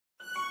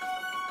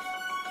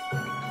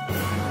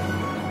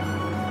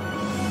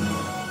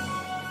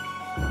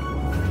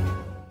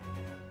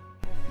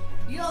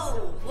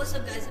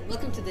What's up guys and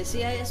welcome to the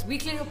CIS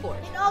Weekly Report.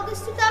 In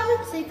August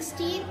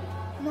 2016,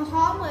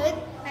 Muhammad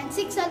and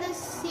 6 other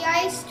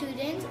CIS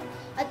students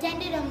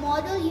attended a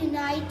Model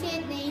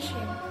United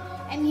Nations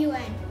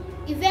MUN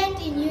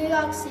event in New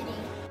York City.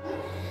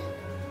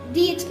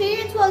 The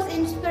experience was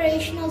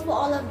inspirational for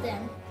all of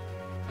them.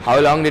 How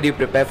long did you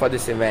prepare for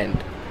this event?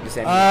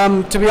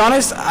 To be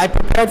honest, I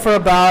prepared for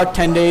about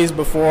 10 days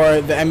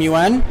before the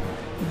MUN,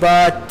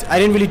 but I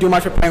didn't really do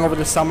much preparing over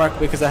the summer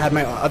because I had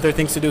my other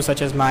things to do,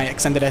 such as my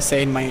extended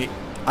essay and my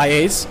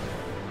IAs.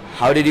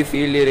 How did you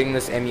feel during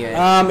this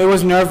MUN? It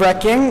was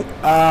nerve-wracking.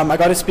 I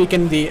got to speak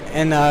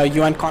in a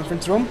UN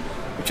conference room,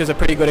 which was a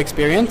pretty good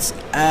experience,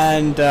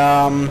 and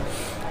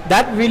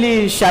that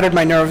really shattered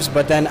my nerves.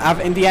 But then,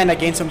 in the end, I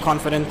gained some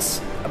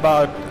confidence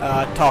about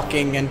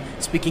talking and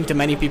speaking to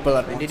many people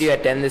at once. When did you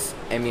attend this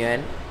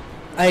MUN?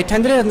 I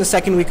attended it in the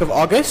second week of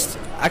August,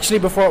 actually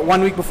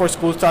 1 week before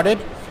school started,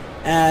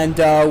 and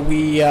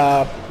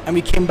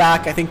we came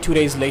back I think 2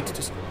 days late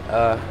to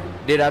school.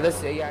 Did others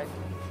say?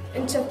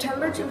 In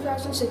September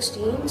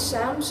 2016,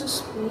 Sam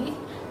Suspi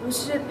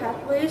visited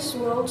Pathways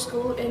World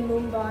School in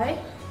Mumbai.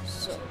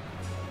 So,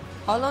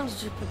 how long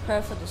did you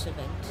prepare for this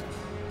event?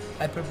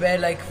 I prepared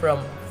like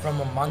from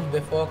a month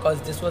before because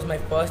this was my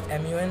first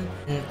MUN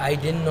and I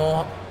didn't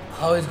know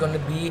how it's going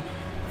to be,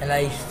 and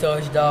I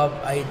searched up,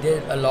 I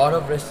did a lot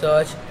of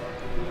research,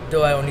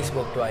 though I only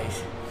spoke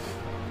twice.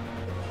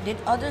 Did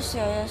other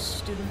CIS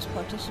students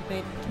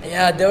participate?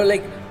 Yeah, there were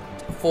like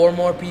 4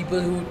 more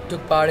people who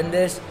took part in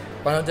this.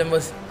 One of them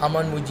was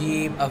Aman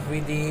Mujib,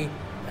 Afridi,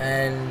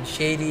 and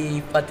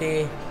Shady,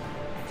 Fateh.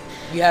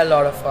 We had a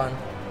lot of fun.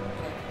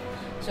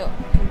 So,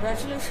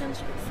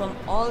 congratulations from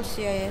all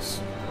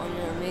CIS on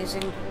your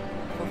amazing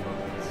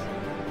performance.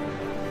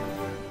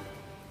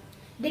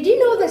 Did you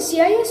know the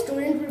CIS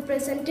student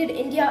represented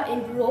India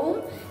in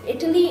Rome,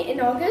 Italy in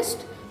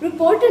August?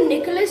 Reporter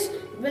Nicholas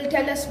will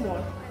tell us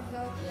more.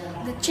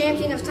 The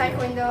champion of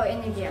Taekwondo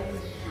in India.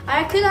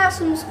 I could ask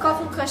him a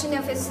couple questions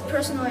of his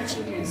personal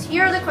achievements.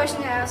 Here are the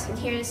questions I asked, and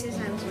here is his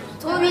answer.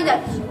 He told me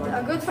that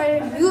a good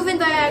fighter moves in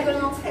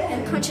diagonal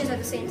and punches at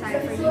the same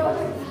time for you.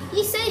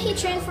 He said he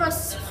trained for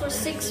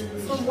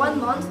 1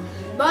 month,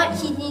 but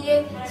he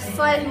needed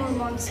 5 more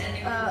months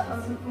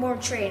of more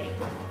training.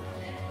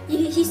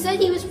 He said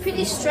he was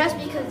pretty stressed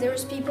because there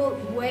was people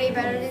way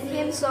better than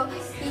him, so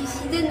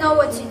he didn't know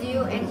what to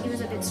do and he was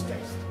a bit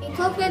stressed. He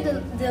took me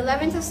the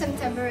 11th of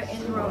September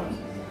in Rome.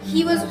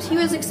 He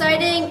was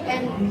exciting,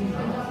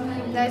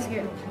 and that's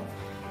good.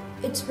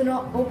 It's been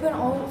open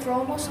for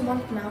almost a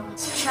month now.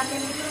 Check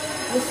in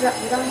with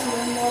them to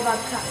learn more about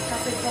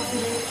Cafe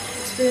Coffee Day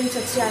experience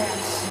at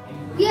CIS.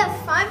 We have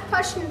 5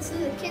 questions to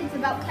the kids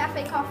about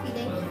Cafe Coffee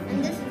Day,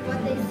 and this is what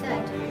they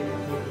said.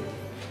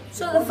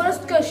 So the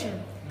first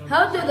question,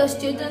 how do the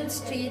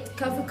students treat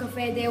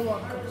Cafe Day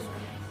workers?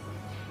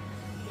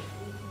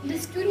 The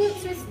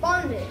students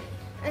responded,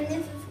 and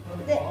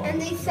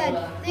they said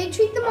they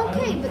treat them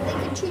okay, but they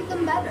could treat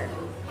them better.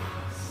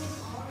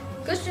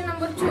 Question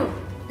number 2,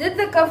 did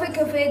the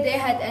Cafe Day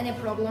had any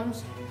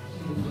problems?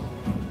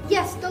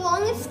 Yes, the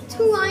longest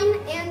line,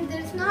 and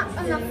there's not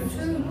enough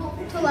food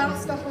to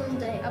last the whole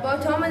day.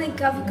 About how many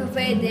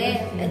Cafe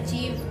Day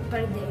achieve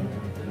per day?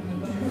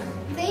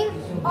 They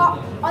are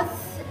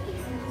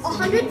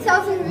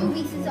 100,000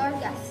 rupees is our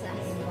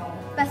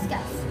best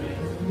guess.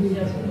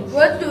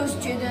 What do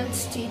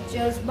students'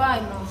 teachers buy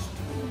most?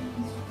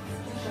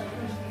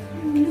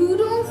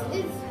 Noodles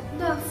is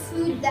the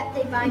food that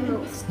they buy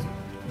most.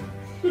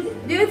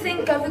 Do you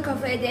think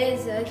Cafe Day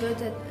is a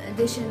good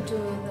addition to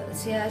the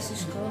CIS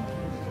school?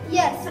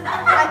 Yes,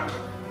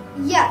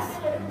 yes,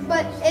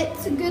 but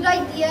it's a good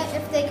idea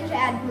if they could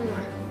add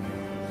more.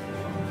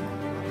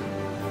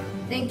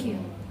 Thank you.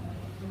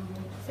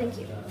 Thank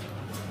you.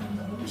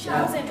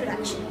 Vishal's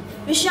introduction.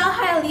 Vishal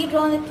had a lead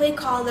role in a play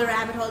called The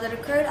Rabbit Hole that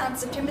occurred on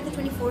September the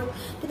 24th,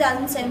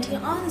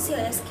 2017 on the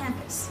CIS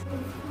campus.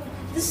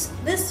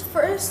 This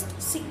first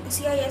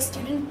CIS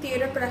student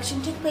theater production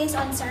took place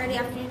on Saturday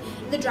afternoon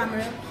in the drama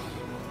room.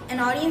 An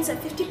audience of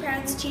 50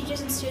 parents,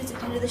 teachers, and students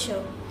attended the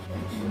show.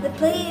 The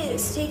play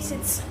takes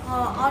its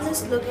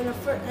honest look in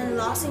a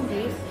loss and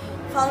grief,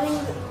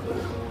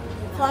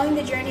 following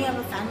the journey of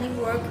a family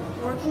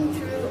working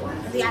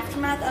through the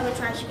aftermath of a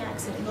tragic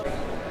accident.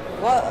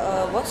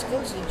 What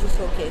skills did you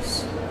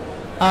showcase?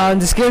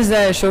 The skills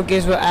that I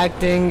showcased were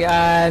acting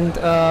and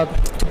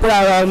to put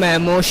out all my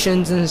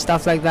emotions and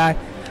stuff like that.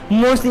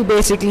 Mostly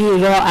basically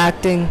raw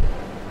acting,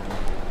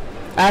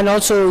 and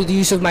also the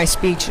use of my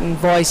speech and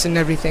voice and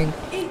everything.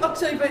 In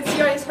October,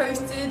 CIS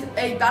hosted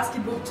a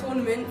basketball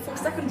tournament for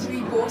secondary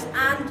boys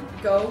and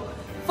girls.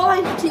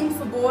 5 teams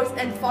for boys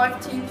and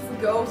 5 teams for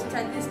girls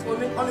attended this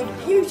tournament on a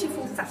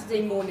beautiful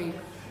Saturday morning.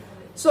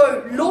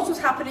 So lots was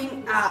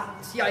happening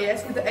at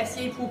CIS with the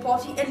SCA pool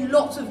party and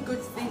lots of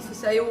good things for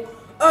sale.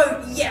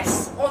 Oh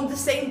yes, on the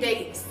same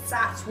day,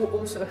 SATs were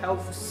also held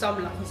for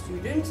some lucky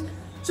students.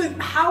 So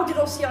how did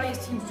our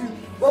CIS teams do?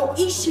 Well,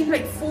 each team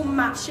played 4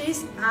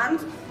 matches,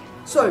 and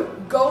so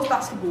girls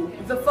basketball.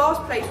 The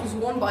first place was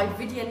won by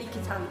Vidya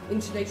Nikitan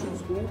International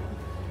School.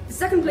 The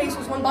second place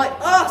was won by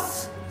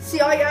us,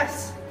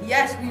 CIS,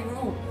 yes, we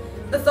rule.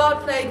 The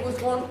third place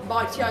was won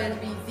by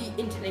CISB,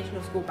 the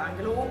International School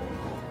Bangalore.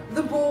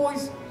 The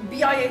boys,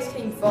 BIS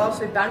came first,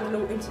 so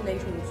Bangalore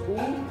International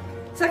School.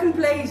 Second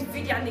place,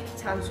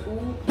 Vidyanikitan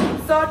School.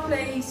 Third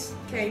place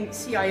came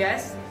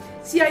CIS.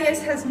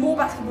 CIS has more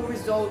basketball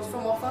results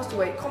from our first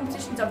away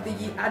competitions of the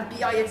year at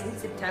BIS in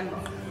September.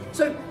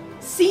 So,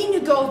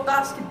 senior girls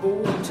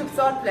basketball took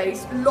third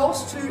place,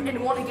 lost 2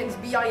 and 1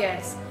 against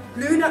BIS.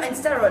 Luna and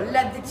Sarah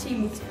led the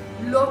team with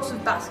lots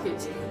of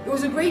baskets. It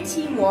was a great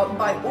teamwork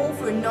by all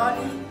for an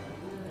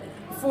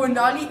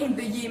early in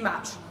the year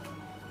match.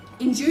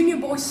 In junior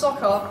boys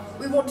soccer,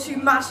 we won 2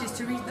 matches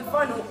to reach the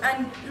final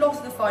and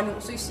lost the final,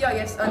 so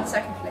CIS earned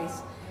second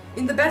place.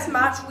 In the best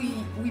match,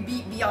 we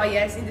beat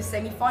BIS in the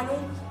semi-final,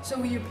 so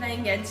we were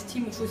playing against a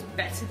team which was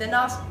better than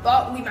us,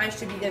 but we managed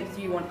to beat them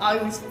 3-1.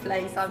 I was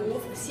playing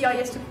fourth.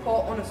 CIS took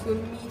part on a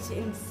swim meet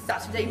in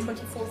Saturday,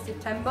 24th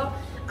September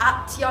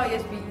at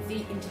CISB,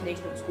 the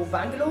International School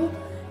Bangalore.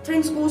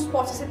 10 schools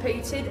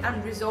participated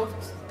and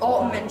results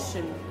are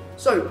mentioned.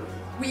 So,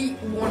 we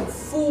won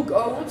 4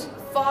 gold,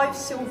 5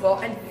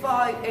 silver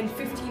and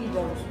 15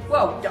 bronze.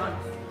 Well done.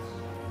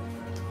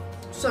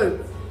 So,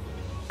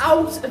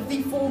 out of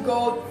the 4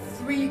 gold,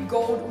 3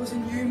 gold was a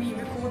new meet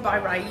record by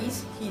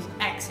Raiz. He's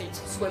excellent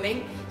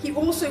swimming. He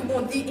also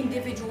won the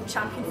individual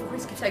champion for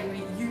his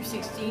category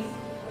U16.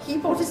 He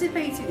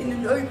participated in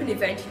an open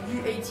event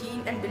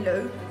U18 and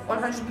below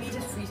 100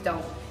 meters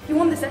freestyle. He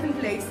won the second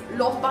place,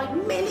 lost by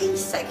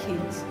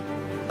milliseconds.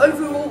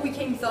 Overall, we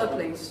came third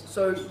place.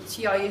 So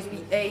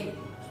CISB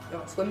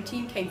swim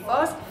team came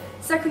first.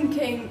 Second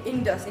came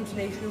Indus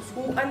International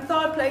School, and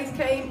third place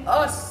came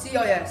us,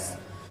 CIS.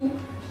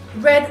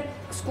 Red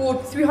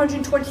scored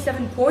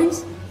 327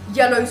 points,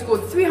 yellow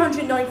scored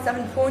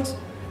 397 points,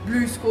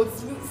 blue scored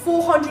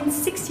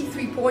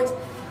 463 points,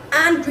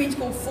 and green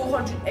scored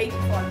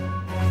 485.